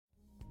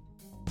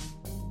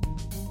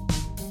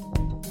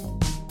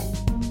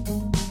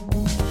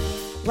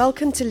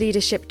Welcome to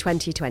Leadership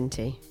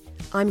 2020.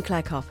 I'm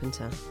Claire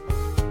Carpenter.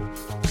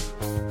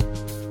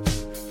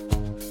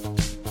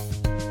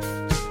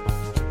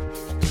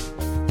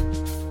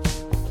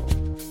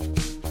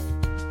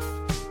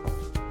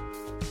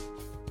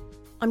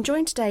 I'm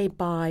joined today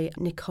by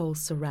Nicole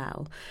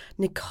Sorrell.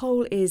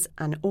 Nicole is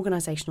an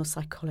organisational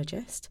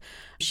psychologist.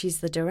 She's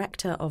the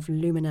director of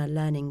Lumina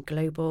Learning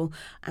Global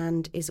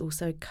and is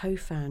also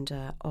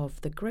co-founder of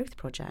the Growth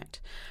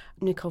Project.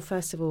 Nicole,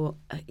 first of all,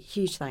 a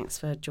huge thanks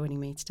for joining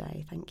me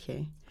today. Thank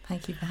you.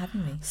 Thank you for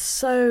having me.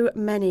 So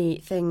many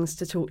things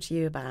to talk to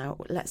you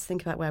about. Let's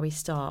think about where we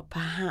start.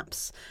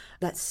 Perhaps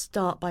let's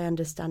start by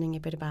understanding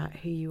a bit about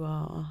who you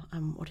are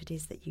and what it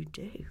is that you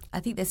do. I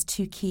think there's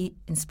two key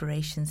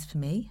inspirations for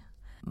me.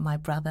 My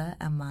brother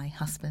and my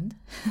husband,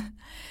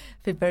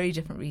 for very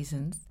different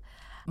reasons.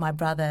 My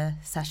brother,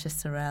 Sasha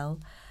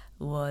Sorrell,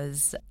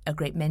 was a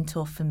great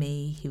mentor for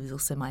me. He was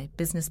also my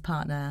business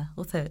partner,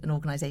 also an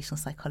organisational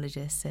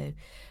psychologist. So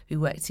we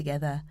worked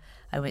together.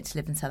 I went to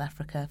live in South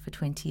Africa for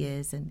 20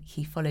 years and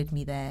he followed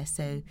me there.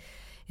 So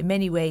in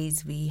many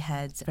ways, we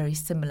had very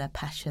similar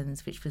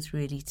passions, which was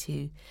really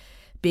to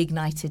be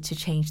ignited to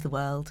change the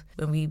world.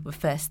 When we were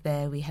first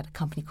there, we had a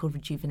company called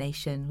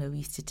Rejuvenation where we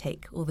used to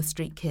take all the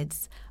street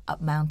kids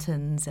up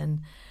mountains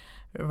and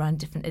run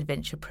different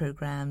adventure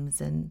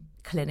programs and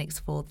clinics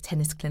for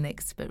tennis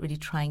clinics, but really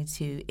trying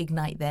to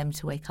ignite them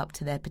to wake up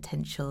to their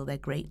potential, their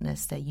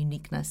greatness, their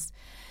uniqueness.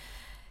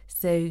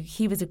 So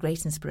he was a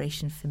great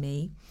inspiration for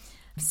me.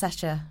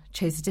 Sasha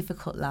chose a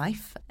difficult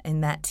life in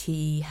that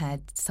he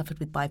had suffered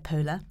with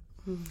bipolar.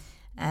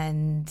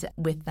 And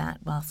with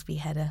that, whilst we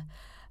had a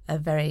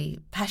very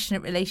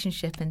passionate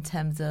relationship in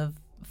terms of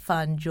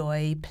fun,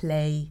 joy,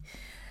 play.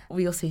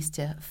 We also used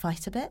to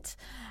fight a bit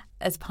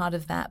as part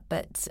of that,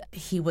 but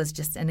he was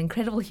just an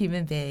incredible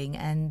human being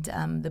and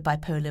the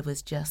bipolar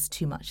was just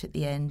too much at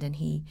the end and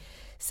he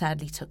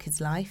sadly took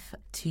his life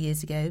 2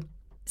 years ago.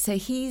 So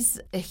he's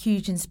a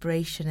huge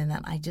inspiration in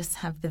that I just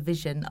have the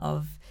vision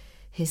of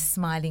his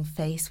smiling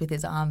face with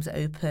his arms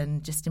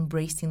open, just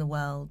embracing the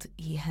world.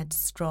 He had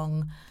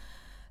strong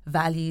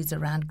values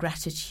around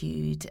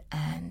gratitude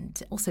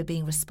and also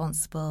being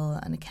responsible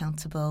and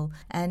accountable.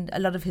 And a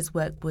lot of his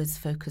work was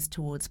focused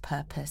towards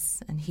purpose.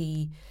 And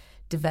he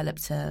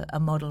developed a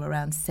model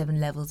around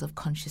 7 levels of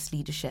conscious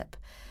leadership,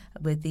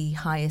 with the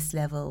highest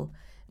level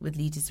with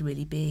leaders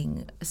really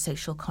being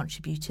social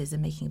contributors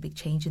and making a big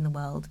change in the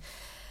world.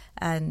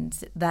 And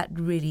that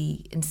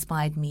really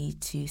inspired me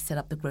to set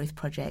up the Growth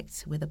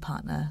Project with a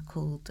partner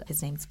called,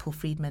 his name's Paul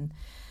Friedman.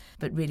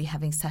 But really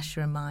having Sasha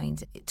in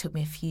mind, it took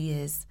me a few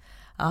years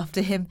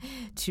after him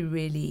to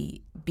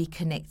really be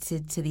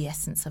connected to the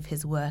essence of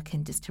his work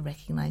and just to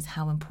recognise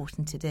how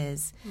important it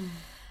is.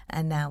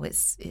 And now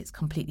it's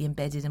completely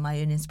embedded in my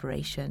own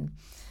inspiration.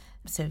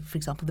 So, for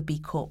example, the B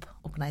Corp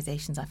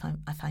organisations I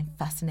find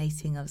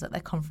fascinating. I was at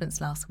their conference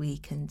last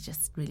week and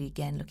just really,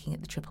 again, looking at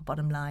the triple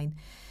bottom line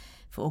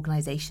for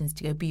organisations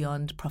to go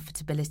beyond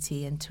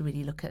profitability and to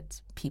really look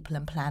at people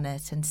and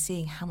planet and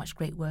seeing how much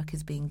great work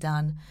is being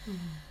done.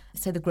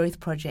 So the Growth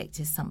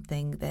Project is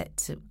something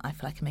that I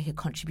feel I can make a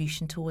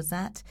contribution towards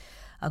that.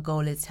 Our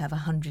goal is to have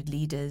 100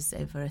 leaders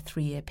over a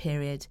 3-year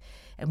period,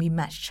 and we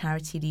match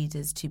charity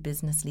leaders to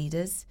business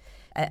leaders.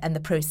 And the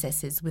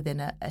process is within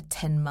a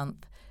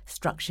 10-month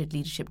structured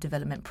leadership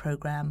development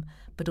program,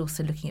 but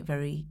also looking at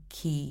very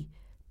key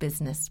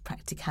business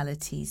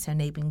practicalities, so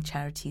enabling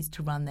charities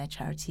to run their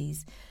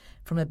charities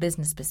from a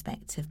business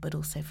perspective, but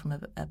also from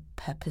a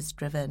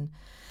purpose-driven.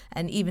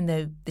 And even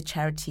though the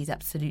charities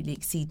absolutely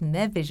exceed in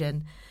their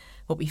vision,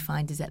 what we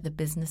find is that the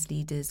business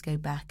leaders go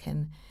back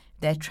and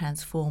they're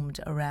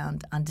transformed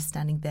around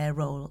understanding their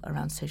role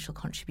around social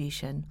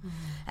contribution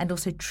and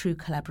also true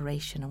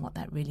collaboration and what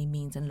that really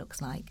means and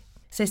looks like.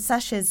 So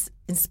Sasha's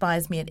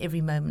inspires me at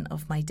every moment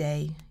of my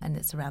day, and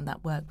it's around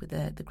that work with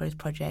the Growth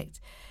Project.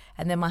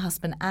 And then my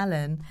husband,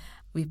 Alan,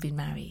 we've been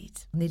married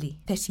nearly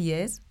 30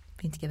 years.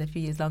 Been together a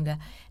few years longer,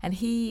 and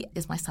he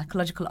is my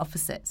psychological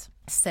opposite.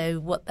 So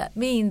what that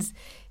means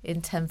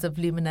in terms of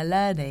Lumina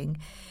Learning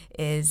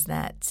is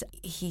that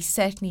he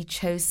certainly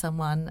chose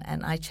someone,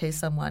 and I chose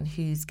someone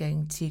who's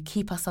going to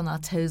keep us on our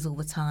toes all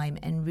the time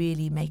and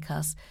really make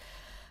us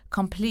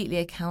completely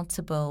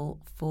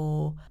accountable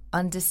for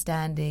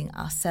understanding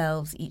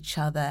ourselves, each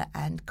other,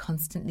 and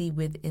constantly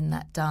within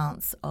that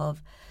dance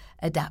of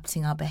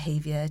adapting our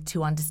behaviour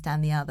to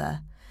understand the other.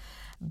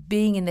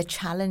 Being in the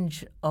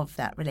challenge of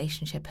that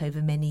relationship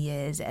over many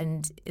years,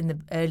 and in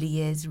the early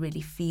years really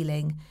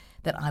feeling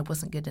that I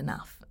wasn't good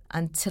enough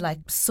until I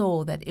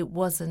saw that it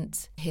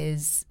wasn't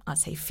his, I'd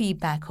say,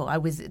 feedback, or I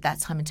was at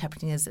that time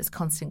interpreting as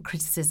constant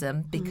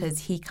criticism, because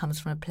he comes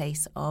from a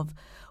place of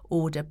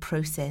order,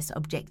 process,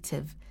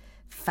 objective,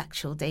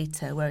 factual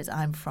data, whereas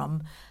I'm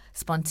from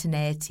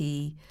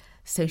spontaneity,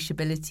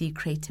 sociability,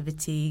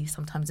 creativity,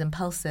 sometimes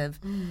impulsive.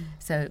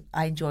 So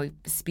I enjoy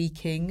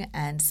speaking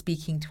and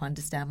speaking to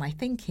understand my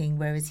thinking,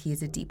 whereas he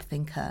is a deep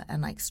thinker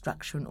and like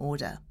structure and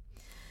order.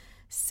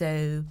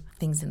 So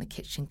things in the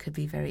kitchen could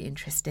be very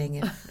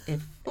interesting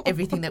if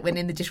everything that went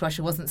in the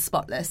dishwasher wasn't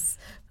spotless,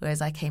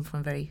 whereas I came from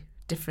a very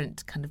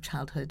different kind of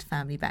childhood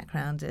family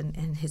background,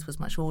 and his was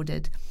much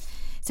ordered.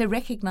 So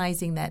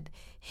recognizing that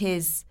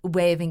his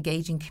way of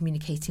engaging,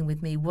 communicating with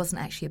me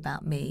wasn't actually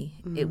about me.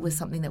 It was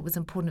something that was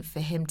important for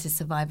him to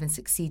survive and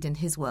succeed in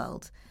his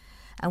world.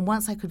 And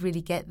once I could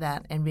really get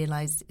that and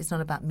realize it's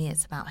not about me,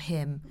 it's about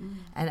him,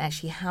 and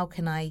actually how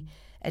can I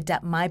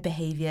adapt my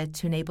behavior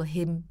to enable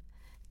him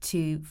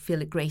to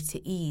feel at greater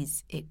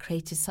ease, it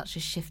created such a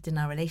shift in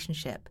our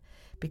relationship,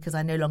 because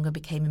I no longer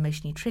became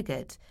emotionally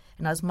triggered,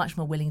 and I was much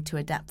more willing to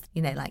adapt,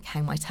 like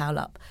hang my towel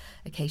up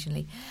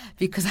occasionally,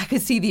 because I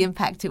could see the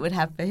impact it would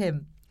have for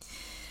him.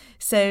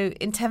 So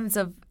in terms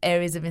of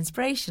areas of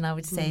inspiration, I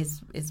would say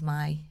is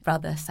my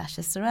brother,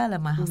 Sasha Sorrell,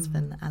 and my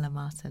husband, Alan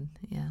Martin.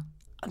 Yeah.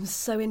 I'm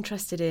so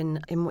interested in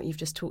what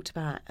you've just talked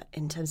about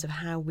in terms of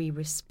how we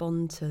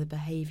respond to the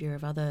behaviour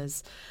of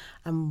others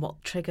and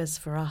what triggers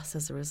for us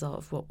as a result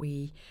of what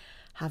we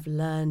have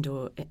learned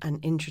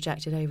and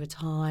introjected over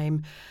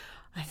time.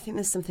 I think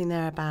there's something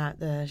there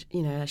about a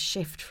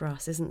shift for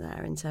us, isn't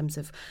there, in terms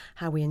of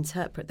how we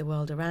interpret the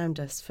world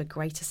around us for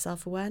greater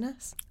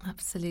self-awareness?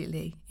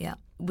 Absolutely, yeah.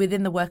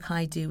 Within the work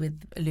I do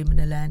with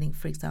Illumina Learning,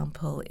 for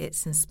example,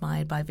 it's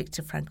inspired by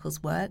Viktor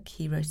Frankl's work.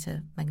 He wrote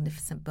a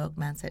magnificent book,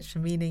 Man's Search for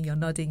Meaning. You're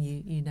nodding,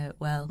 you know it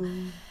well.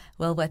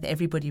 Well worth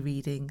everybody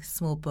reading.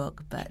 Small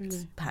book, but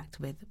truly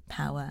packed with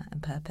power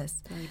and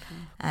purpose. Very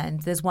powerful.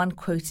 And there's one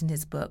quote in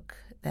his book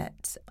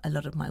that a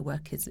lot of my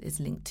work is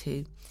linked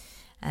to.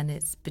 And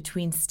it's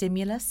between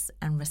stimulus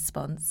and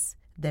response,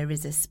 there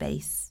is a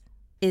space.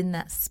 In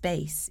that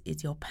space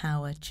is your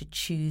power to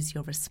choose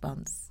your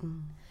response.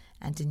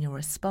 And in your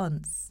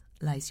response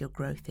lies your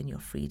growth and your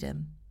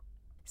freedom.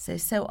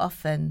 So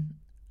often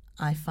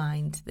I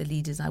find the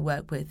leaders I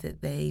work with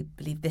that they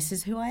believe this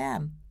is who I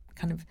am.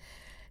 Kind of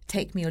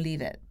take me or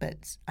leave it.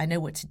 But I know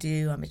what to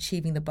do. I'm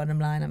achieving the bottom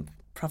line.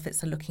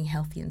 Profits are looking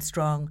healthy and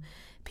strong.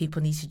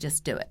 People need to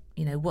just do it.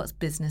 What's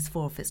business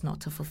for if it's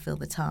not to fulfill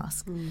the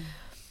task?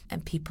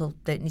 And people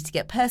don't need to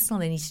get personal.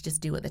 They need to just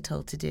do what they're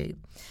told to do.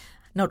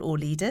 Not all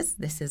leaders.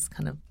 This is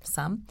kind of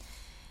some.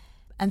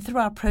 And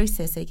through our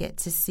process, they get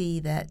to see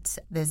that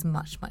there's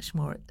much, much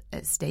more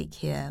at stake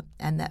here.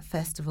 And that,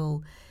 first of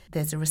all,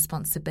 there's a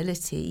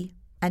responsibility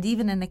and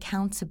even an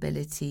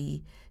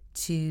accountability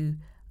to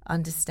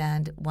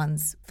understand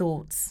one's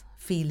thoughts,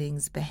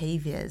 feelings,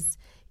 behaviours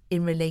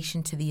in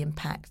relation to the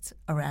impact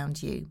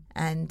around you.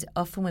 And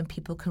often when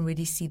people can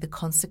really see the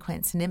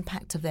consequence and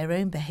impact of their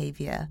own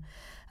behaviour,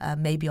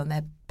 maybe on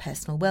their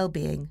personal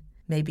well-being,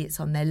 maybe it's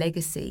on their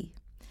legacy,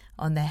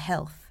 on their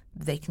health,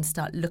 they can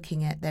start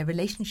looking at their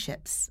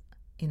relationships.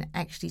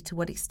 Actually, to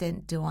what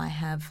extent do I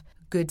have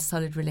good,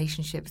 solid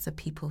relationships of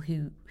people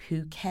who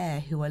care,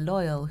 who are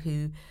loyal,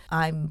 who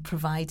I'm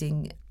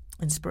providing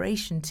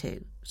inspiration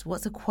to? So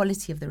what's the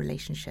quality of the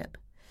relationship?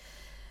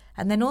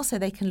 And then also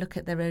they can look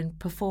at their own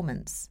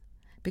performance,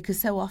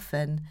 because so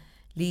often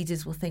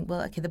leaders will think,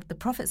 well, okay, the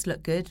profits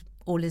look good,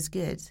 all is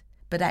good.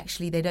 But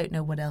actually they don't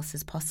know what else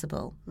is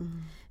possible,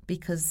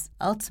 because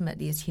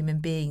ultimately as human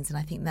beings, and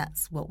I think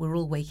that's what we're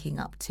all waking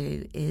up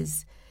to,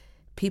 is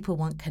people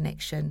want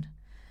connection.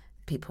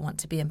 People want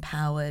to be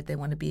empowered. They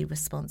want to be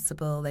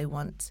responsible. They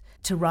want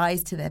to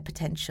rise to their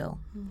potential.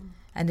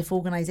 And if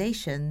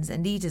organisations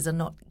and leaders are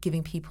not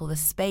giving people the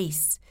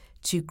space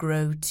to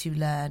grow, to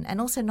learn, and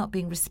also not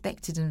being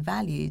respected and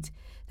valued,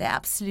 they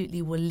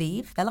absolutely will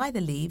leave. They'll either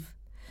leave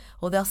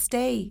or they'll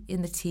stay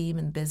in the team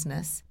and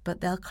business, but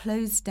they'll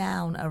close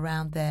down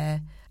around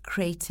their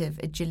creative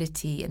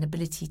agility and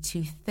ability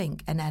to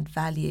think and add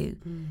value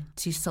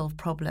to solve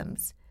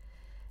problems.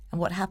 And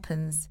what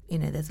happens,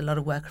 there's a lot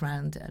of work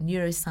around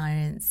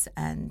neuroscience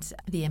and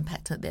the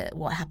impact of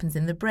what happens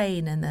in the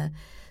brain and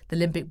the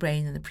limbic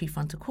brain and the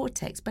prefrontal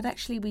cortex. But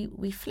actually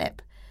we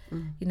flip,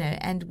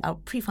 and our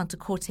prefrontal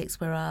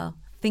cortex, where our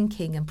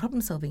thinking and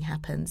problem solving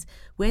happens,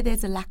 where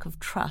there's a lack of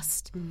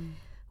trust,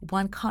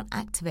 one can't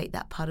activate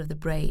that part of the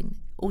brain.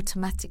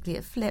 Automatically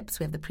it flips.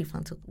 We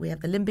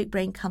have the limbic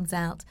brain comes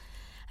out,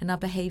 and our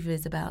behaviour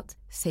is about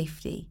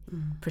safety,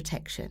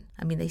 protection.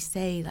 I mean, they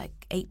say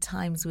like 8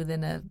 times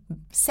within a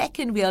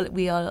second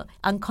we are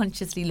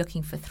unconsciously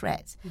looking for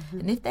threat.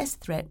 And if there's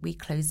threat, we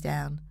close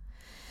down.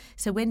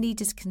 So when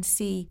leaders can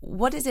see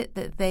what is it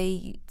that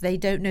they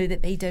don't know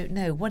that they don't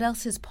know, what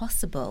else is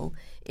possible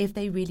if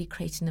they really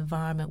create an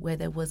environment where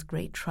there was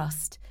great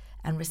trust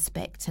and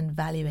respect and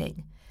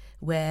valuing,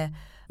 where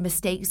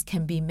mistakes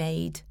can be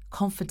made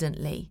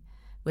confidently,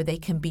 where they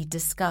can be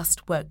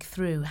discussed, worked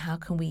through. How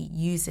can we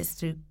use this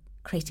through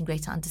creating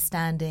greater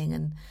understanding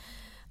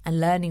and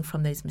learning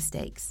from those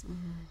mistakes?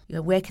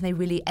 Where can they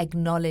really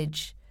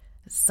acknowledge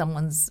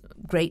someone's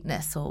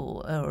greatness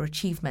or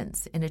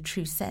achievements in a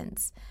true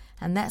sense?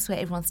 And that's where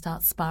everyone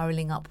starts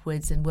spiraling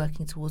upwards and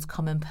working towards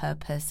common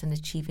purpose and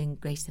achieving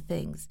greater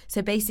things.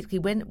 So basically,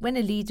 when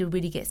a leader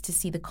really gets to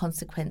see the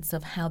consequence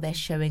of how they're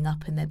showing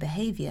up in their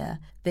behaviour,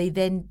 they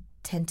then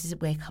tend to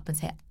wake up and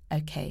say,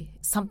 okay,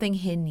 something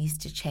here needs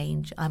to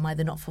change. I'm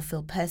either not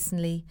fulfilled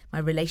personally, my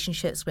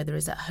relationships, whether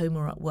it's at home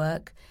or at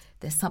work,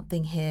 there's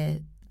something here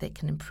they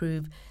can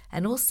improve,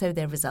 and also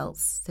their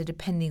results. So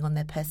depending on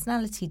their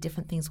personality,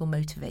 different things will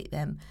motivate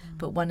them.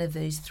 But one of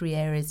those 3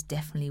 areas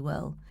definitely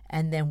will.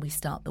 And then we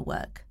start the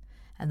work.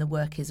 And the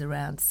work is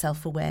around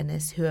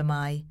self-awareness. Who am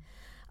I?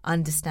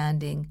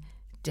 Understanding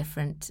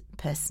different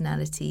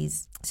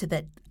personalities so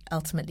that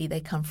ultimately they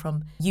come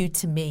from you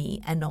to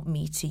me and not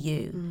me to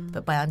you.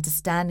 But by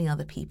understanding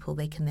other people,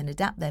 they can then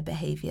adapt their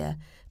behaviour,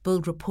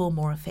 build rapport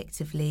more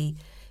effectively,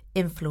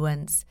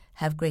 influence,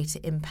 have greater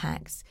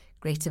impacts,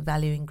 greater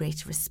value and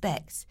greater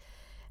respect.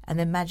 And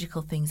then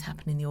magical things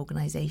happen in the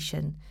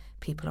organisation.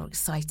 People are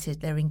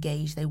excited, they're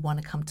engaged, they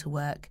want to come to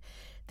work.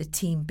 The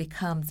team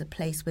becomes a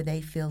place where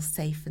they feel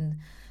safe and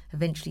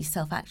eventually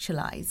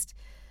self-actualised,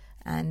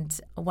 and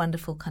a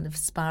wonderful kind of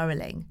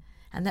spiralling.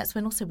 And that's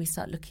when also we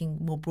start looking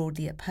more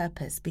broadly at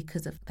purpose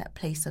because of that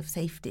place of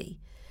safety.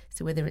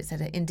 So whether it's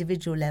at an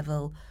individual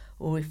level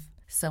or if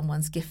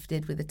someone's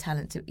gifted with a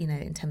talent to,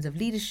 in terms of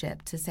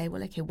leadership, to say,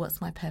 well, okay,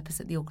 what's my purpose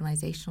at the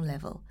organisational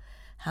level?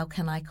 How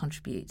can I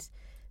contribute?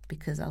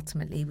 Because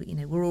ultimately,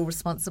 we're all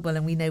responsible,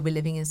 and we know we're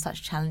living in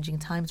such challenging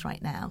times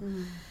right now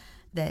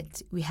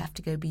that we have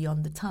to go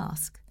beyond the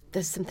task.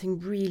 There's something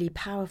really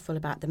powerful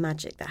about the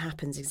magic that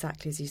happens,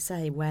 exactly as you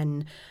say,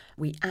 when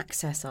we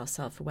access our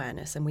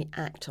self-awareness and we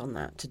act on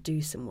that to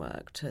do some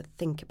work, to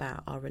think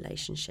about our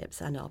relationships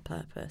and our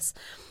purpose.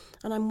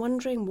 And I'm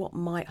wondering what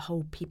might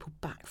hold people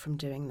back from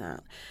doing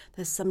that.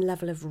 There's some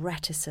level of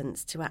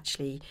reticence to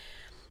actually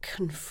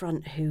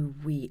confront who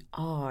we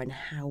are and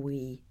how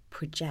we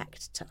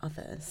project to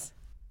others.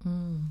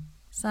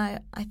 So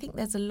I think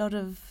there's a lot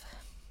of,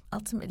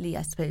 ultimately,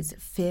 I suppose,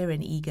 fear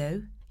and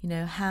ego.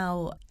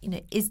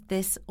 Is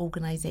this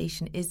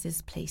organisation, is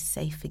this place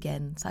safe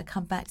again? So I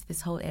come back to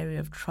this whole area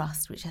of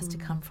trust, which has to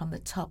come from the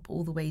top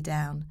all the way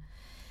down.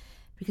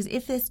 Because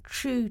if there's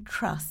true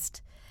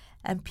trust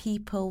and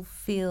people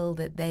feel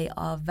that they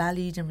are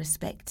valued and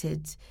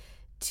respected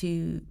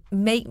to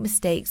make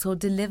mistakes or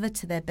deliver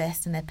to their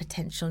best and their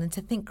potential and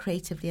to think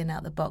creatively and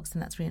out the box,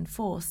 and that's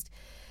reinforced,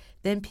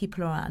 then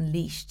people are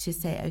unleashed to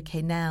say,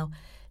 okay, now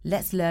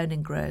let's learn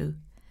and grow.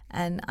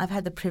 And I've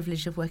had the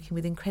privilege of working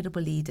with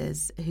incredible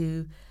leaders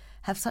who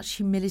have such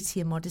humility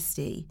and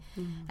modesty.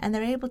 And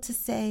they're able to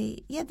say,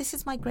 yeah, this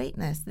is my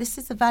greatness. This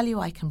is the value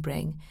I can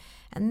bring.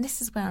 And this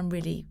is where I'm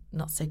really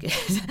not so good.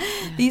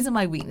 These are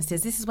my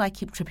weaknesses. This is why I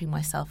keep tripping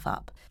myself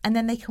up. And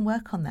then they can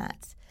work on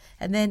that.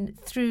 And then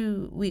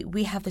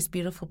we have this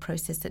beautiful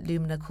process at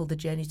Lumina called the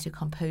Journey to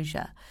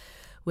Composure,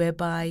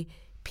 whereby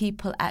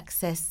people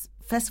access,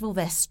 first of all,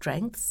 their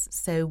strengths.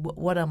 So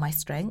what are my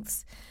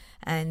strengths?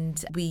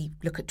 And we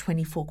look at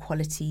 24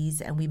 qualities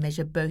and we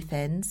measure both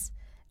ends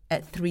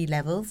at 3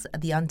 levels.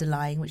 The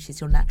underlying, which is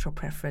your natural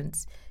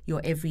preference,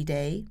 your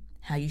everyday,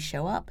 how you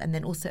show up, and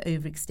then also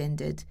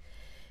overextended,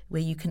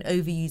 where you can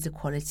overuse a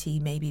quality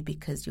maybe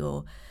because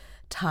you're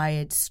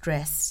tired,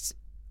 stressed,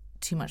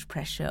 too much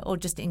pressure, or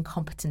just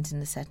incompetent in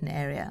a certain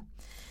area.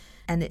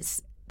 And it's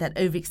that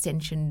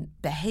overextension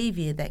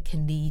behaviour that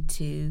can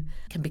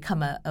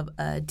become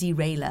a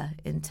derailer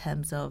in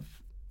terms of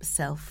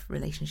self,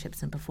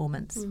 relationships and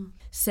performance.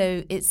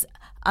 So it's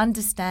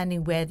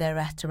understanding where they're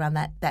at around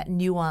that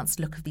nuanced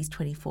look of these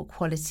 24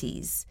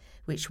 qualities,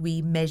 which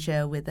we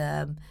measure with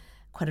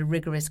quite a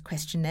rigorous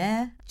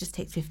questionnaire. It just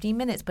takes 15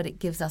 minutes, but it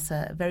gives us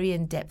a very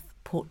in-depth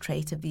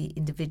portrait of the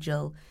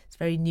individual. It's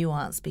very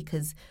nuanced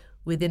because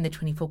within the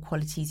 24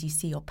 qualities, you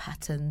see your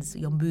patterns,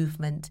 your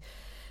movement,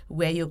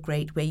 where you're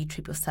great, where you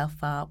trip yourself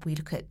up. We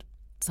look at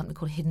something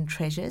called hidden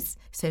treasures.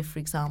 So, for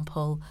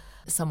example,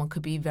 someone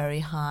could be very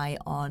high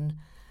on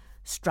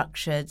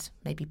structured,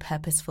 maybe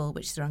purposeful,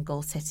 which is around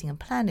goal setting and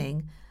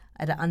planning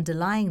at an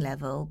underlying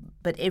level,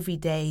 but every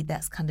day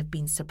that's kind of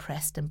been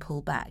suppressed and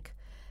pulled back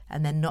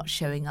and they're not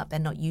showing up, they're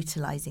not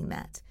utilising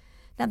that.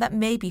 Now that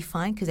may be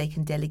fine because they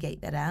can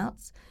delegate that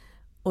out,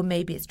 or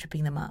maybe it's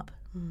tripping them up.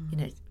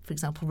 For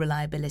example,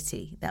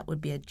 reliability, that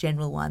would be a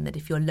general one that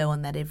if you're low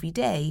on that every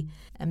day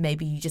and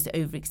maybe you just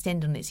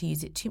overextend on it, so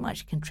use it too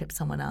much, it can trip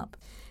someone up.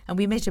 And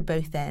we measure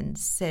both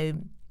ends. So,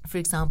 for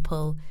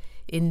example,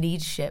 in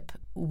leadership,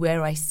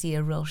 where I see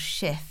a real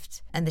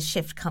shift, and the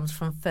shift comes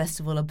from, first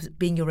of all,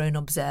 being your own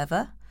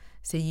observer,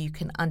 so you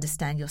can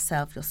understand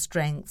yourself, your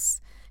strengths,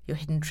 your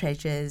hidden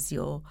treasures,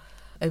 your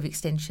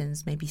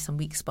overextensions, maybe some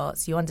weak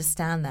spots. You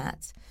understand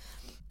that.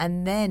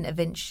 And then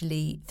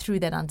eventually, through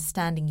that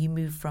understanding, you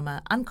move from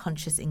an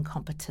unconscious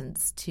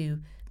incompetence to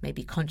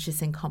maybe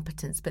conscious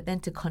incompetence, but then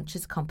to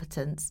conscious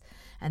competence.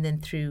 And then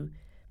through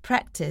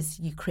practice,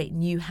 you create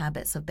new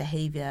habits of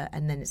behavior,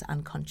 and then it's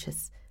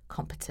unconscious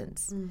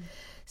competence.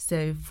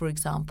 So, for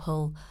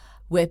example,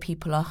 where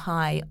people are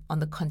high on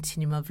the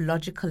continuum of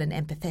logical and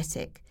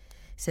empathetic,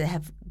 so they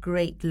have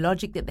great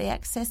logic that they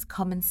access,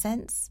 common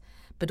sense,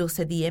 but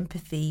also the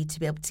empathy to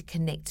be able to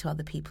connect to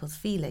other people's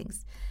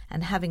feelings.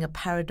 And having a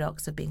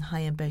paradox of being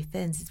high on both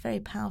ends is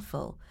very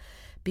powerful,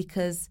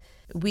 because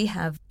we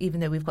have, even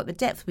though we've got the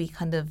depth, we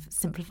kind of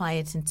simplify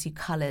it into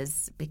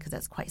colours because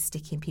that's quite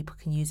sticky and people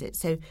can use it.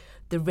 So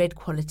the red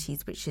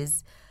qualities, which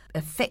is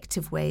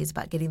effective ways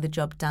about getting the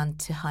job done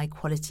to high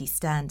quality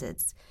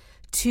standards.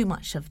 Too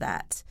much of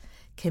that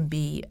can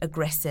be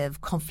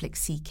aggressive,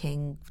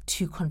 conflict-seeking,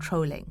 too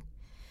controlling.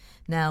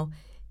 Now,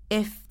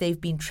 if they've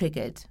been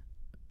triggered,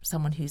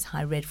 someone who's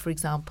high red, for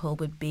example,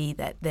 would be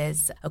that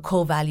there's a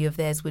core value of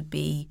theirs would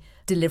be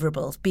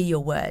deliverables, be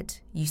your word.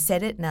 You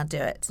said it, now do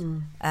it.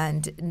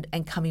 And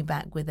coming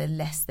back with a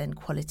less than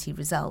quality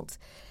result.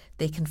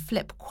 They can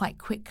flip quite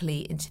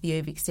quickly into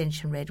the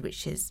overextension red,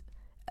 which is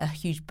a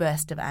huge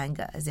burst of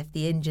anger, as if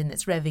the engine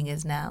that's revving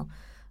is now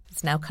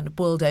kind of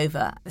boiled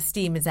over, the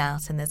steam is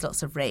out and there's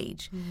lots of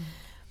rage.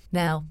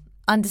 Now,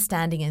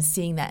 understanding and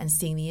seeing that and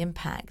seeing the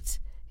impact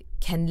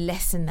can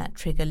lessen that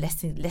trigger,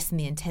 lessen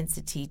the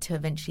intensity to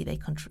eventually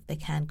they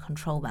can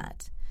control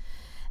that.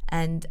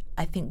 And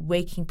I think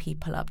waking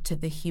people up to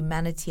the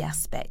humanity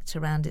aspect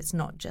around it's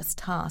not just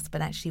tasks,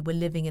 but actually we're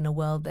living in a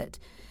world that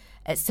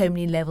at so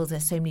many levels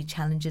there's so many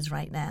challenges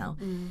right now.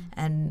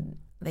 And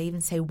they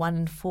even say 1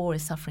 in 4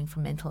 is suffering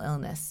from mental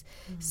illness.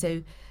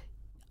 So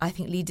I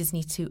think leaders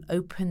need to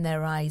open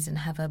their eyes and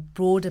have a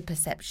broader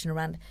perception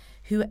around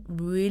who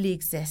really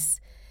exists,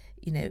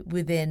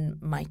 within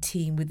my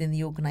team, within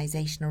the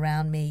organisation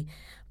around me,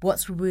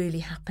 what's really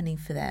happening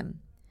for them.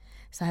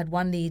 So I had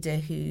one leader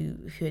who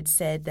had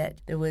said that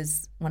there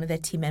was one of their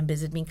team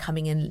members had been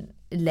coming in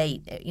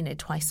late,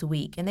 twice a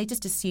week, and they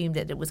just assumed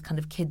that it was kind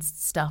of kids'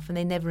 stuff, and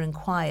they never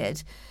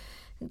inquired.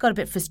 Got a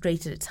bit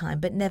frustrated at the time,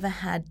 but never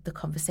had the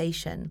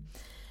conversation.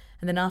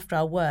 And then after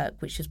our work,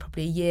 which was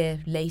probably a year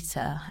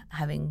later,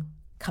 having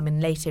come in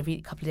late every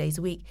couple of days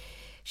a week,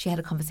 she had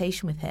a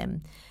conversation with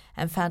him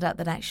and found out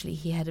that actually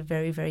he had a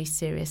very, very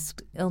serious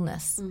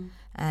illness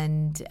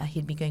and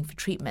he'd been going for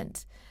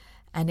treatment.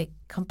 And it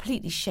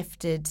completely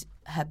shifted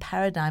her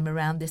paradigm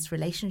around this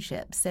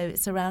relationship. So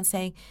it's around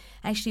saying,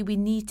 actually, we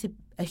need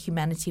a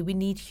humanity, we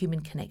need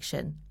human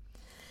connection.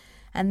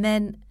 And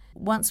then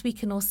once we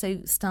can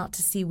also start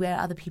to see where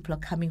other people are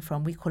coming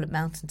from, we call it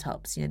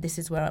mountaintops. This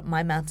is where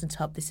my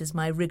mountaintop, this is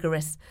my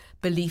rigorous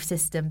belief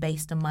system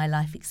based on my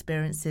life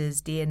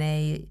experiences,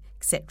 DNA,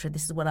 etc.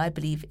 This is what I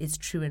believe is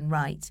true and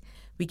right.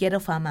 We get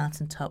off our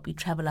mountaintop, we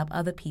travel up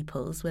other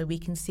people's where we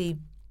can see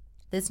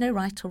there's no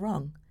right or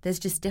wrong. There's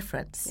just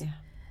difference. Yeah.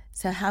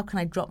 So how can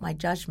I drop my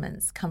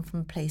judgments, come from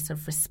a place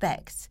of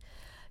respect,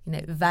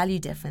 value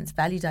difference,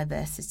 value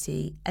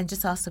diversity, and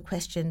just ask the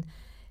question,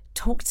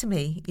 talk to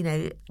me,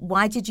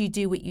 why did you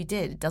do what you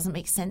did? It doesn't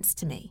make sense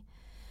to me.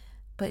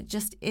 But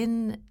just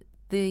in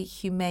the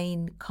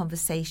humane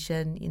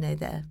conversation,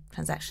 the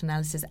transaction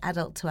analysis,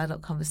 adult to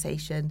adult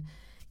conversation,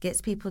 gets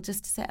people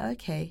just to say,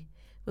 okay,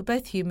 we're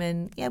both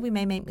human. Yeah, we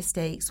may make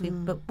mistakes,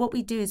 but what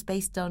we do is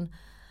based on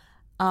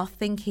our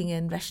thinking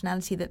and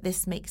rationality that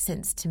this makes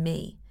sense to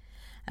me.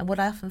 And what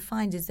I often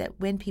find is that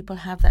when people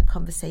have that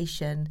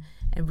conversation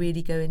and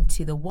really go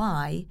into the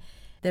why,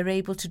 they're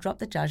able to drop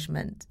the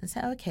judgment and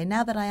say, okay,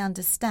 now that I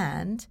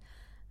understand,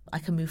 I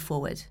can move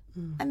forward.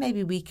 And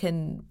maybe we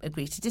can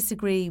agree to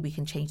disagree, we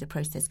can change the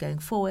process going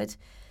forward,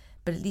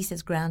 but at least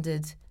there's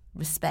grounded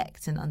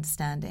respect and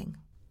understanding.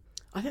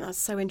 I think that's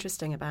so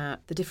interesting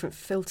about the different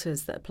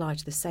filters that apply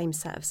to the same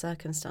set of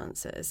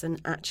circumstances, and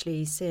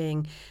actually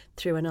seeing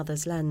through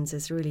another's lens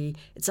is really,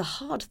 it's a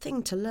hard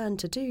thing to learn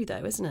to do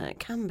though, isn't it? It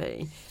can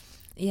be.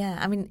 Yeah,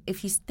 I mean,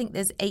 if you think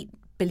there's 8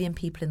 billion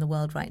people in the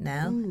world right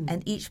now,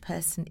 and each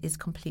person is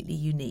completely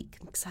unique.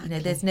 Exactly.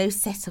 There's no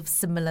set of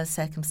similar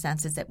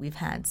circumstances that we've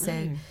had.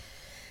 So,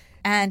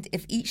 and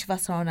if each of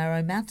us are on our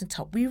own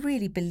mountaintop, we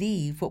really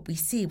believe what we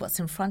see, what's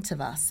in front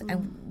of us,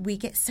 and we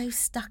get so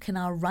stuck in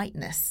our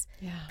rightness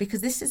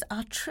because this is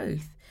our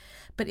truth.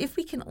 But if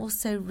we can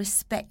also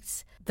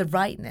respect the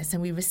rightness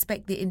and we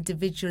respect the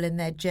individual in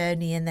their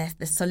journey and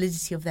the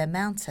solidity of their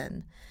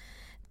mountain,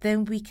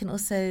 then we can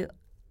also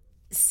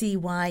see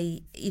why,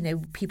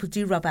 people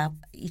do rub out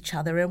each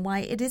other and why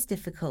it is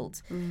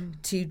difficult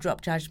to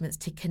drop judgments,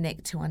 to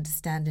connect, to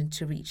understand and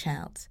to reach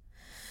out.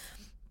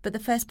 But the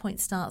first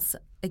point starts,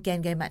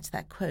 again, going back to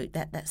that quote,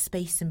 that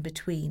space in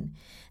between.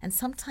 And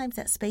sometimes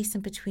that space in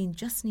between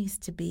just needs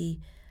to be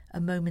a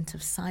moment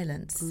of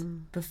silence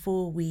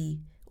before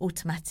we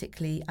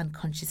automatically,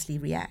 unconsciously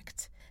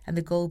react. And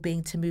the goal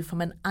being to move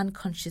from an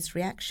unconscious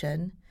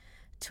reaction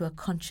to a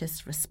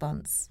conscious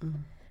response.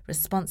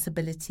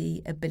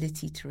 Responsibility,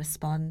 ability to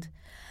respond.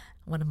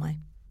 One of my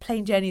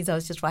plane journeys, I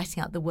was just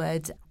writing out the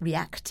word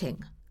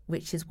reacting,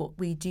 which is what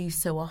we do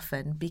so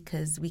often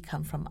because we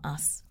come from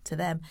us to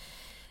them.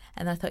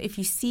 And I thought if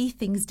you see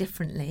things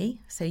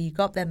differently, so you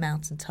got their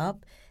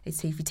mountaintop,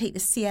 so if you take the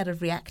C out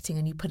of reacting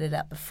and you put it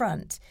at the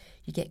front,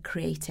 you get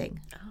creating.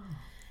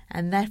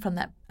 And they're from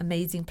that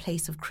amazing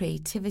place of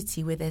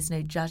creativity where there's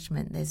no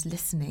judgment, there's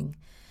listening,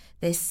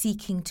 there's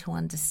seeking to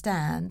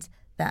understand.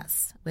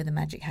 That's where the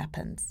magic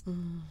happens.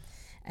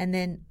 And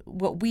then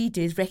what we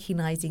do is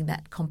recognizing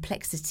that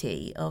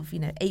complexity of,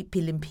 8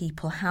 billion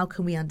people, how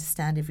can we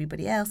understand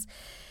everybody else?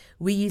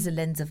 We use a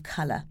lens of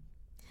color.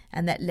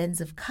 And that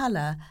lens of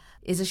color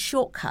is a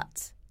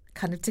shortcut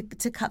kind of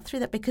to cut through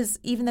that, because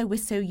even though we're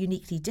so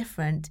uniquely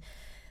different,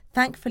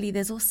 thankfully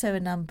there's also a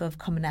number of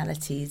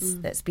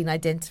commonalities that's been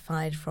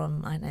identified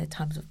from,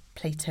 times of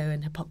Plato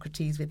and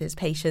Hippocrates with his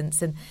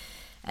patients.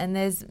 And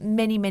there's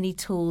many, many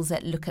tools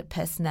that look at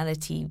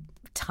personality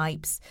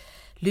types.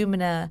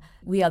 Lumina,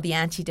 we are the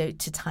antidote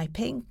to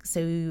typing.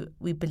 So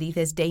we believe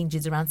there's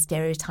dangers around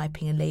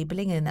stereotyping and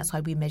labeling, and that's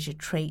why we measure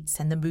traits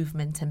and the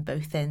movement and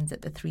both ends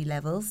at the 3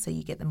 levels, so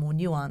you get the more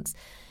nuance.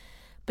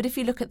 But if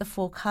you look at the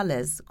 4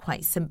 colours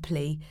quite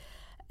simply,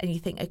 and you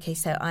think, okay,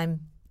 so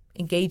I'm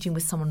engaging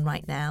with someone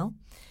right now,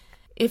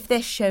 if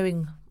they're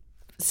showing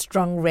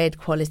strong red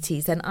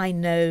qualities, then I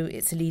know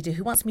it's a leader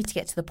who wants me to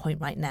get to the point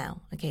right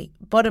now. Okay,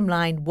 bottom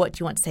line, what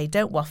do you want to say?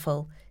 Don't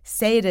waffle.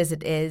 Say it as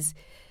it is.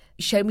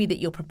 Show me that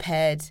you're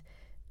prepared.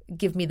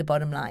 Give me the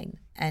bottom line.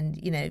 And,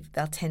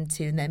 they'll tend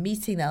to, in their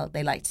meeting,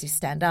 they like to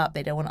stand up.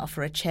 They don't want to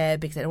offer a chair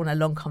because they don't want a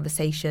long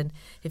conversation.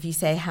 If you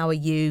say, how are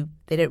you?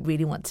 They don't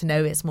really want to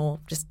know. It's more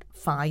just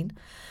fine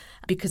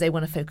because they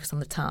want to focus on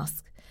the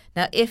task.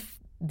 Now, if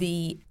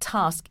the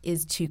task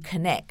is to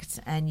connect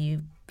and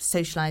you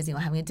socializing or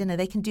having a dinner,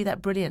 they can do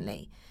that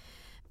brilliantly.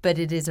 But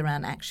it is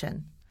around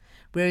action.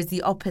 Whereas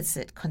the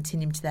opposite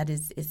continuum to that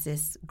is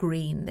this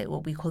green,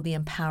 what we call the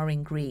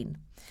empowering green.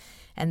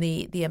 And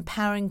the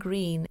empowering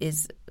green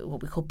is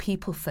what we call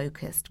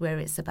people-focused, where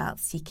it's about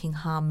seeking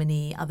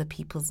harmony, other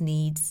people's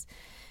needs.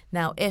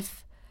 Now,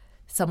 if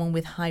someone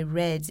with high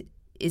red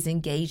is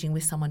engaging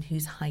with someone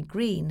who's high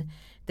green,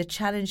 the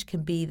challenge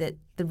can be that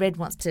the red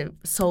wants to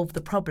solve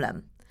the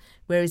problem,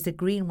 whereas the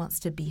green wants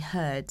to be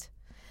heard.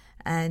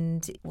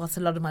 And whilst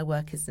a lot of my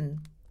work is in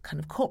kind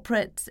of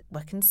corporate,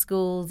 work in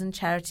schools and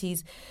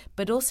charities,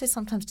 but also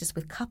sometimes just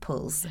with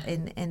couples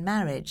in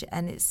marriage.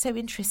 And it's so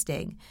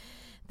interesting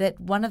that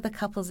one of the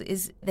couples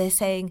they're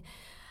saying,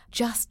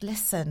 just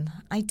listen.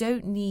 I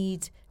don't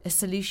need a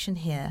solution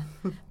here,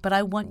 but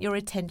I want your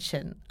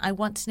attention. I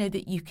want to know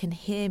that you can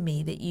hear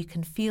me, that you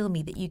can feel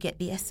me, that you get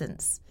the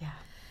essence. Yeah.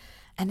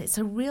 And it's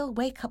a real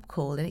wake-up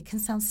call, and it can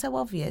sound so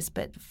obvious,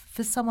 but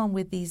for someone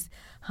with these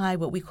high,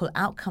 what we call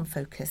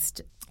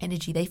outcome-focused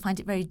energy, they find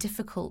it very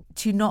difficult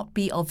to not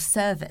be of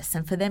service.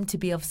 And for them to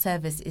be of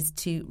service is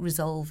to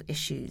resolve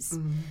issues.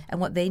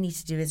 And what they need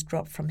to do is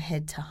drop from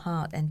head to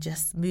heart and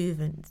just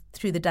move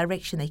through the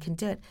direction they can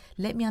do it.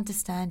 Let me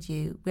understand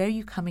you. Where are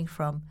you coming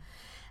from?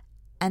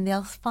 And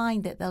they'll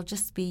find that there'll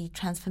just be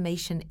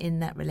transformation in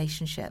that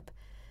relationship.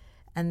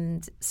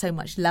 And so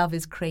much love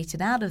is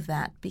created out of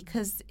that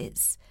because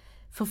it's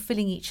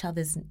fulfilling each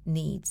other's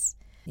needs.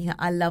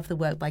 I love the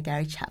work by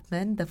Gary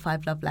Chapman, The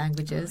 5 Love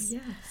Languages. Oh,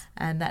 yes.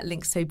 And that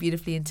links so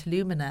beautifully into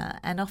Lumina.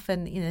 And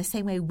often, the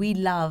same way we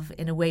love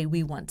in a way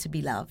we want to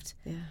be loved.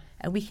 Yeah.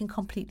 And we can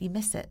completely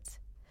miss it.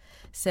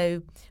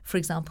 So, for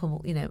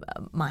example,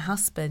 my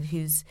husband,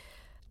 who's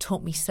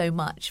taught me so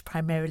much,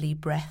 primarily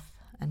breath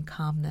and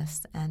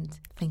calmness and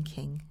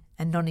thinking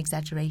and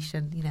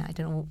non-exaggeration. I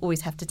don't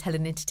always have to tell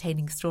an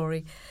entertaining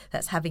story.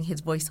 That's having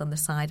his voice on the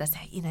side. I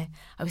say,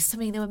 I was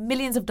swimming, there were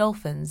millions of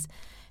dolphins.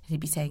 And he'd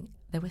be saying,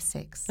 there were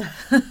 6.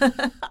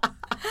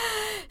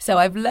 So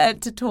I've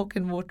learned to talk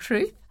in more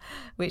truth,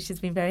 which has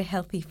been very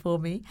healthy for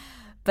me.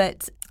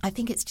 But I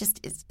think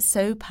it's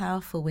so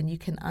powerful when you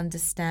can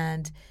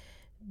understand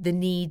the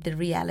need, the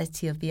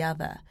reality of the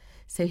other.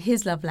 So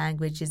his love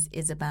language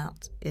is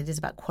about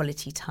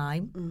quality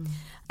time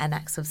and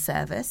acts of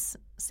service.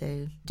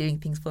 So doing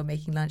things for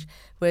making lunch.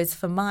 Whereas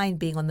for mine,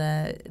 being on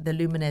the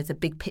Lumina is a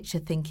big picture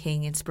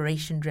thinking,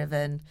 inspiration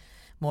driven,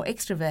 more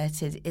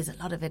extroverted, is a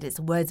lot of it. It's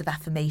words of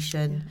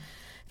affirmation,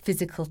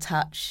 physical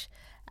touch.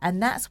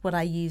 And that's what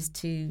I use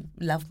to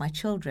love my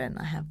children.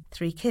 I have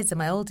 3 kids, and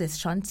my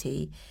oldest,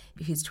 Shanti,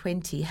 who's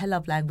 20, her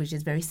love language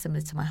is very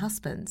similar to my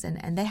husband's.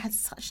 And they had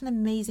such an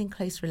amazing,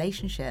 close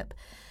relationship.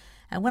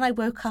 And when I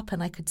woke up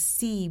and I could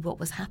see what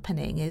was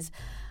happening is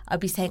I'd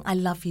be saying, I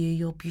love you,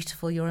 you're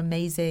beautiful, you're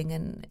amazing,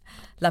 and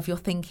love your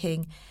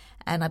thinking.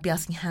 And I'd be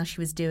asking how she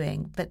was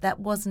doing. But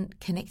that wasn't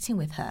connecting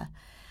with her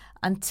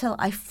until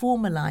I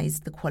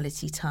formalized the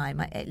quality time.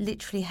 It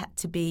literally had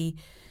to be,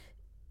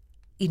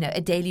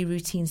 a daily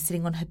routine,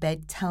 sitting on her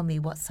bed, tell me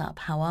what's up,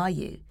 how are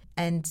you?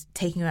 And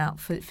taking her out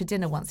for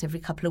dinner once every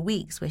couple of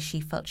weeks where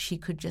she felt she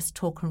could just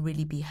talk and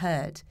really be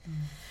heard.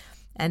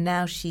 And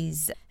now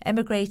she's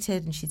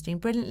emigrated and she's doing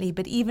brilliantly.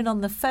 But even on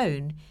the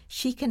phone,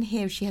 she can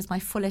hear if she has my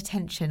full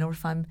attention or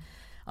if I'm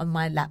on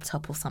my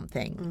laptop or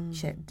something. She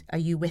said, are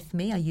you with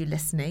me? Are you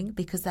listening?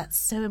 Because that's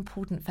so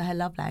important for her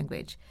love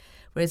language.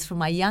 Whereas for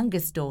my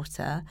youngest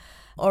daughter,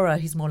 Aura,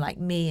 who's more like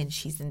me and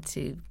she's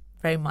into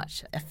very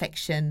much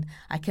affection,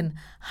 I can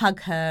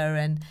hug her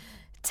and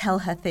tell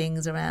her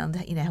things around,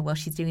 how well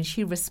she's doing.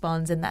 She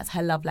responds, and that's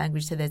her love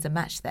language. So there's a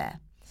match there.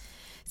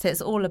 So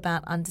it's all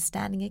about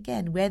understanding,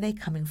 again, where they're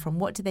coming from.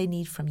 What do they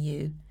need from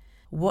you?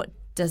 What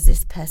does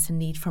this person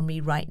need from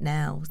me right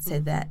now so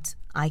that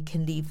I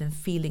can leave them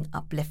feeling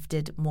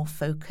uplifted, more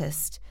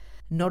focused,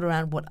 not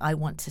around what I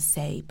want to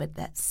say, but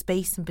that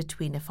space in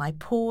between. If I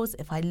pause,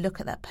 if I look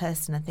at that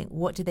person and think,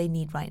 what do they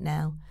need right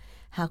now?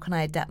 How can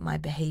I adapt my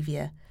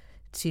behavior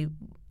to,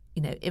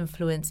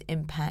 influence,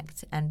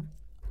 impact, and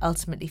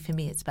ultimately for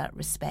me it's about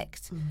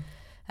respect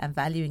and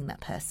valuing that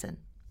person.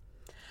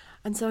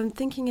 And so I'm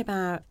thinking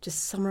about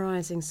just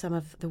summarising some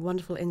of the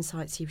wonderful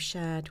insights you've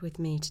shared with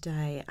me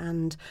today.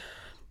 And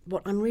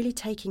what I'm really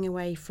taking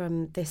away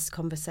from this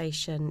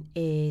conversation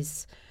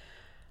is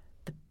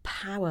the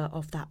power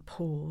of that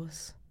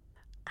pause,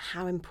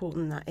 how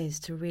important that is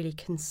to really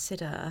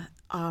consider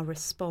our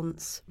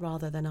response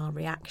rather than our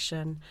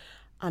reaction.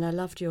 And I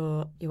loved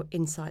your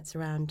insights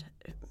around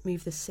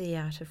move the C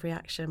out of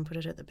reaction, put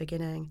it at the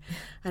beginning,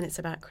 and it's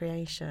about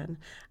creation,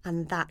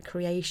 and that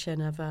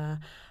creation of a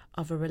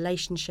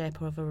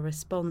relationship or of a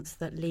response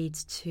that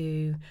leads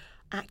to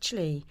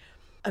actually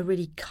a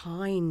really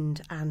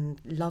kind and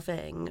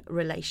loving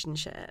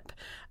relationship.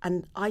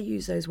 And I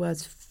use those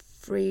words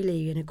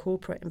freely in a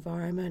corporate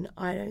environment.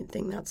 I don't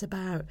think that's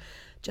about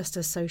just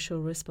a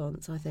social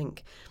response. I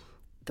think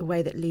the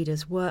way that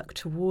leaders work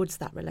towards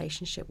that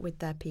relationship with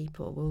their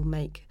people will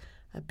make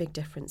a big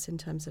difference in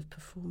terms of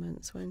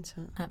performance, won't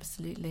it?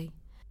 Absolutely.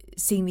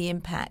 Seeing the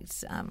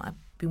impact, I've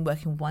been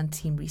working with one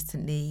team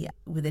recently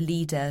with a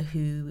leader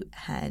who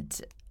had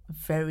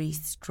very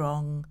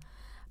strong,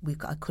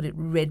 I call it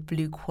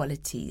red-blue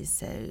qualities.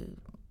 So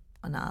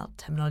on our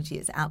terminology,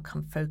 it's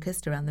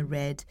outcome-focused around the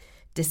red,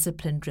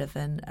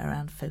 discipline-driven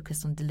around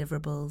focus on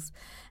deliverables,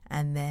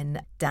 and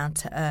then down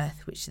to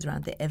earth, which is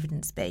around the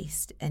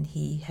evidence-based. And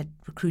he had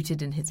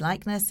recruited in his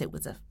likeness. It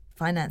was a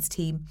finance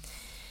team.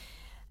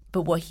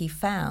 But what he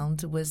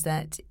found was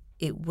that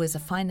it was a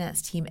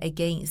finance team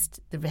against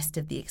the rest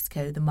of the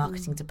ExCo, the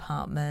marketing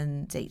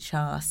department,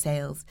 HR,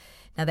 sales.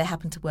 Now, they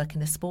happened to work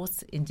in the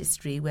sports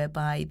industry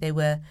whereby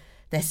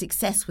their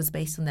success was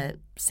based on their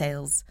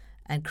sales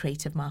and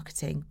creative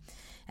marketing.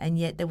 And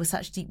yet there were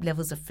such deep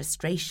levels of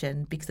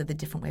frustration because of the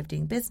different way of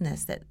doing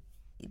business that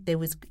there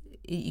was,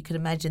 you could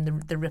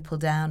imagine the ripple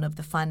down of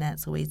the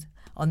finance always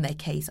on their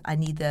case. I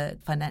need the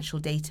financial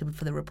data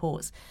for the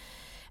reports.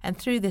 And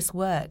through this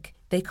work,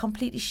 they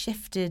completely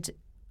shifted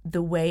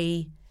the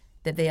way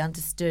that they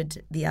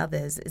understood the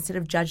others. Instead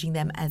of judging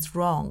them as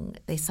wrong,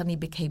 they suddenly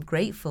became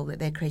grateful that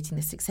they're creating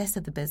the success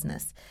of the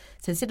business.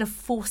 So instead of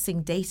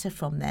forcing data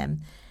from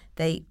them,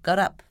 they got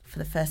up for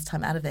the first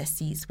time out of their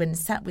seats, went and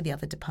sat with the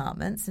other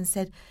departments and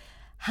said,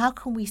 how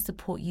can we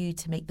support you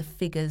to make the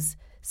figures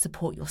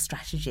support your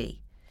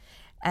strategy?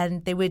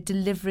 And they were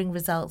delivering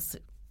results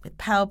with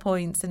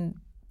PowerPoints and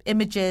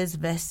images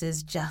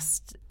versus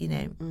just,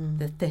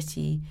 the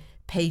 30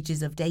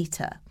 pages of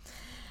data.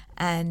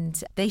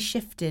 And they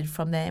shifted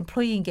from their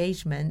employee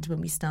engagement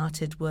when we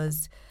started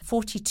was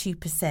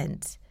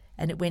 42%,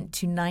 and it went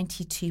to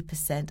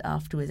 92%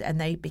 afterwards, and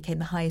they became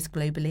the highest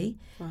globally.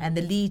 Wow. And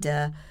the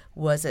leader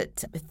was at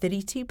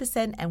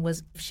 32% and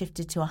was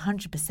shifted to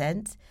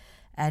 100%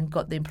 and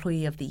got the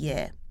Employee of the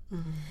Year.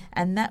 Mm-hmm.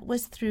 And that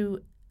was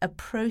through a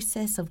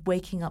process of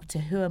waking up to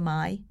who am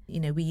I?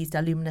 We used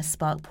our Lumina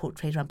Spark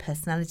portrait around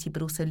personality,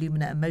 but also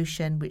Lumina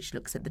Emotion, which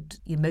looks at the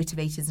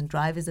motivators and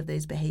drivers of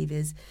those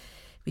behaviours.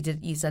 We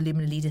did use our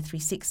Lumina Leader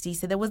 360.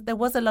 So there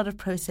was a lot of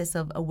process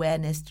of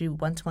awareness through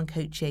one-to-one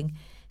coaching,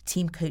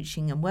 team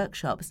coaching and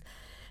workshops.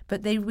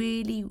 But they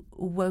really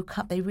woke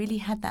up. They really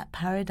had that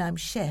paradigm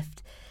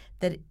shift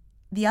that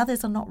the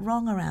others are not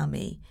wrong around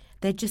me.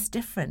 They're just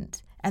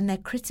different and they're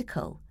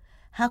critical.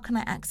 How can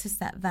I access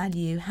that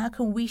value? How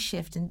can we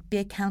shift and be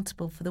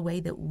accountable for the way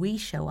that we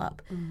show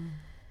up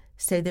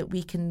so that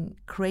we can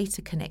create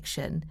a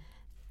connection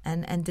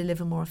and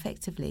deliver more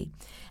effectively?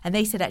 And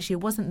they said actually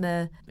it wasn't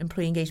the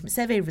employee engagement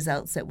survey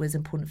results that was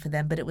important for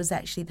them, but it was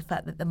actually the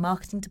fact that the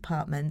marketing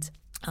department,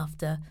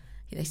 after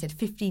they said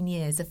 15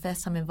 years, the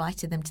first time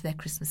invited them to their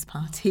Christmas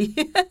party.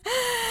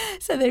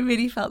 So they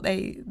really felt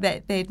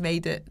they'd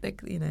made it.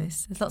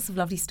 There's lots of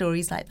lovely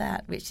stories like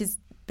that, which is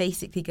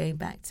basically going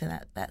back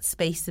to that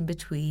space in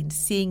between,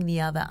 seeing the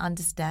other,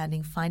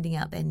 understanding, finding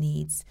out their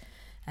needs,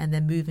 and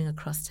then moving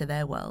across to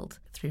their world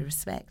through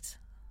respect.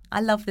 I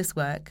love this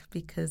work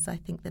because I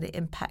think that it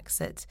impacts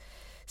at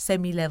so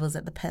many levels,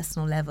 at the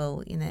personal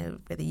level,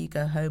 whether you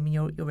go home and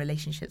your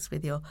relationships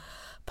with your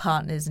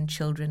partners and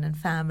children and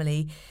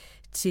family,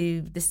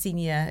 to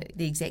the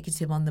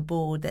executive on the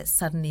board that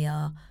suddenly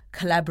are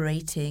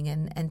collaborating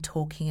and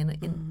talking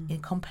in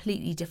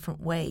completely different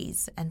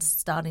ways and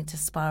starting to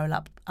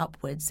spiral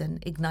upwards and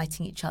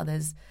igniting each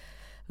other's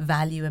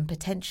value and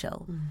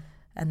potential.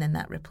 And then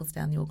that ripples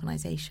down the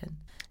organisation.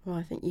 Well,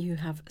 I think you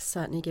have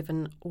certainly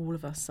given all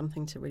of us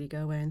something to really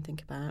go away and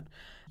think about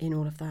in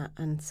all of that.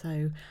 And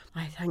so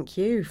I thank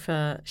you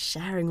for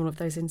sharing all of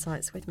those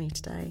insights with me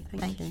today.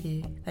 Thank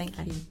you. Thank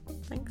you.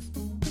 Thanks.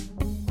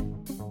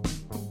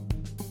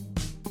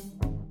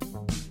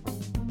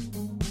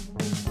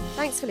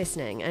 Thanks for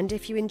listening, and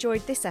if you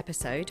enjoyed this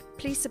episode,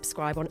 please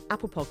subscribe on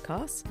Apple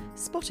Podcasts,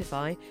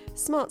 Spotify,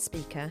 Smart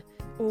Speaker,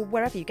 or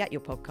wherever you get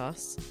your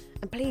podcasts,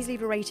 and please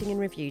leave a rating and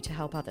review to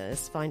help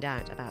others find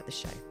out about the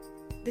show.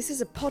 This is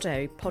a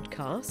Podo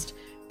podcast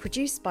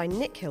produced by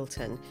Nick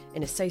Hilton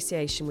in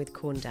association with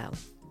Corndell.